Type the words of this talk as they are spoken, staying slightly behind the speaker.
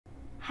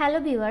Hello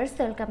viewers,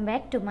 welcome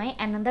back to my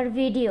another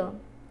video.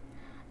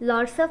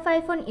 Lots of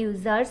iPhone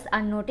users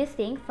are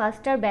noticing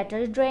faster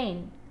battery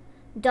drain.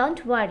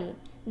 Don't worry,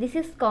 this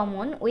is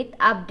common with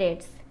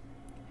updates.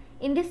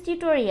 In this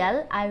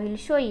tutorial, I will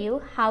show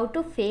you how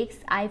to fix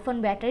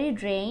iPhone battery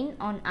drain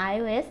on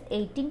iOS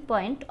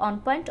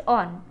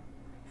 18.1.1.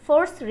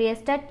 Force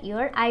restart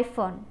your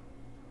iPhone.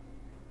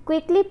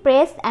 Quickly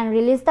press and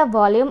release the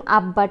volume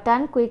up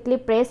button. Quickly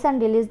press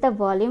and release the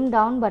volume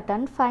down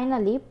button.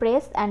 Finally,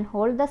 press and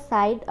hold the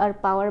side or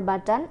power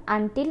button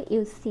until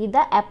you see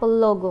the Apple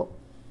logo.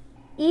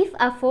 If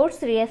a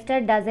force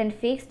restart doesn't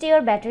fix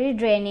your battery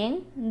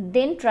draining,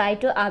 then try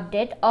to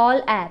update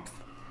all apps.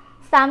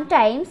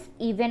 Sometimes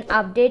even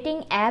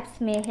updating apps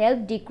may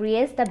help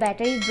decrease the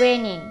battery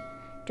draining.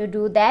 To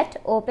do that,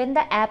 open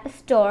the App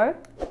Store.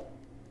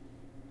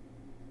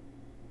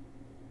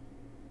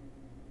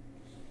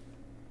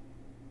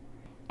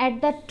 At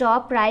the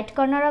top right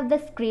corner of the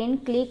screen,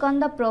 click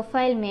on the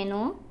Profile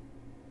menu.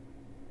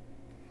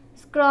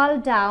 Scroll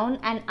down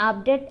and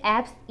update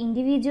apps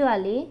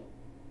individually,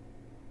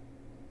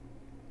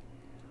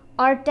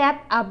 or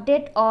tap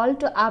Update All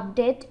to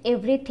update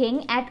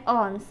everything at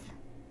once.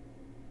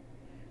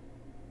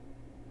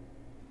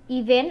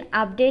 Even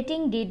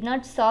updating did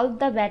not solve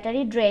the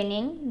battery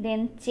draining,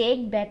 then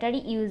check battery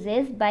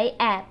usage by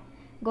app.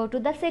 Go to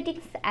the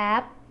Settings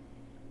app.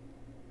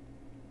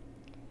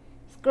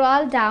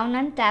 Scroll down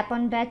and tap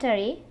on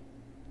Battery.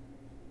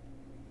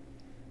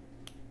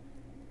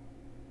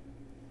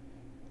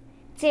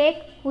 Check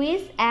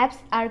which apps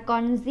are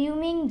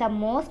consuming the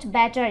most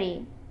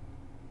battery.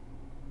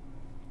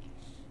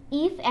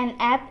 If an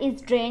app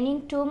is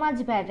draining too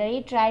much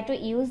battery, try to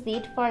use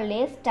it for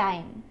less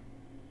time.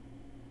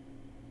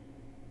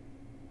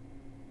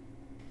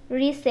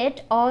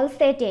 Reset all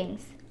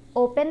settings.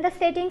 Open the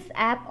Settings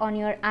app on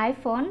your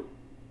iPhone.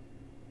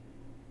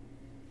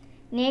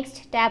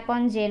 Next, tap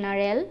on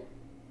General.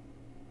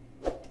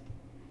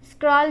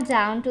 Scroll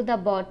down to the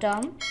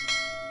bottom.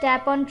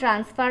 Tap on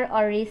Transfer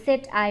or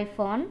Reset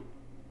iPhone.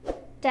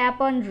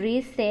 Tap on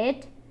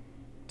Reset.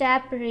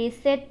 Tap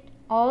Reset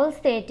all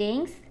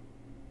settings.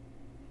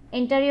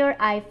 Enter your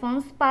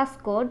iPhone's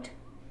passcode.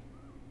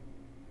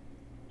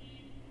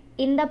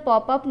 In the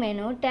pop-up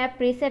menu, tap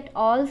Reset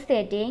all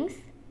settings.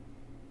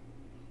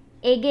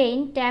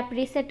 Again, tap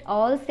Reset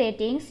all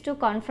settings to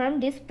confirm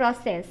this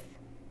process.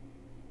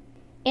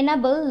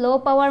 Enable low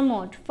power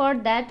mode. For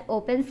that,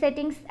 open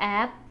Settings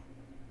app.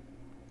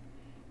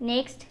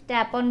 Next,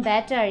 tap on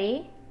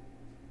Battery.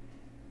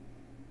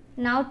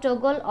 Now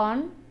toggle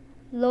on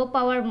low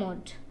power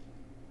mode.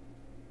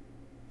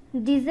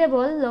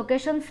 Disable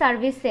location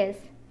services.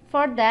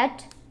 For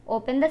that,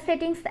 open the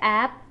Settings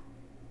app.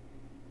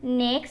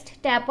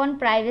 Next, tap on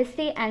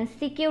Privacy and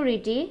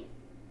Security.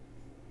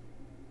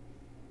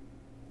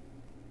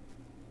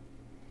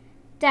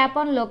 Tap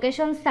on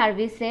Location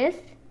Services.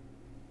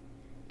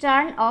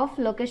 Turn off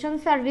location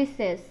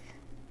services.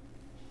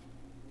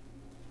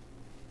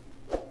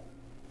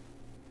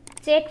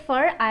 Check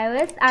for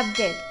iOS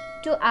update.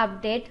 To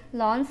update,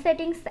 launch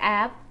Settings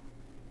app.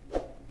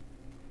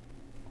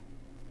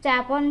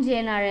 Tap on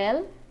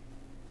General.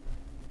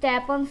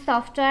 Tap on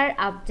Software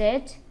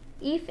Update.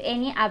 If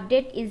any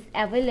update is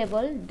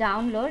available,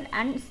 download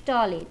and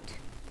install it.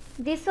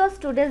 This was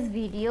today's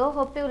video.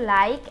 Hope you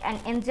like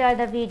and enjoy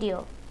the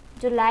video.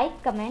 Do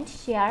like, comment,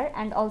 share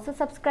and also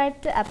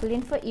subscribe to Apple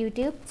Info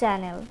YouTube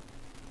channel.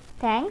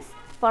 Thanks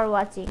for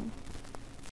watching.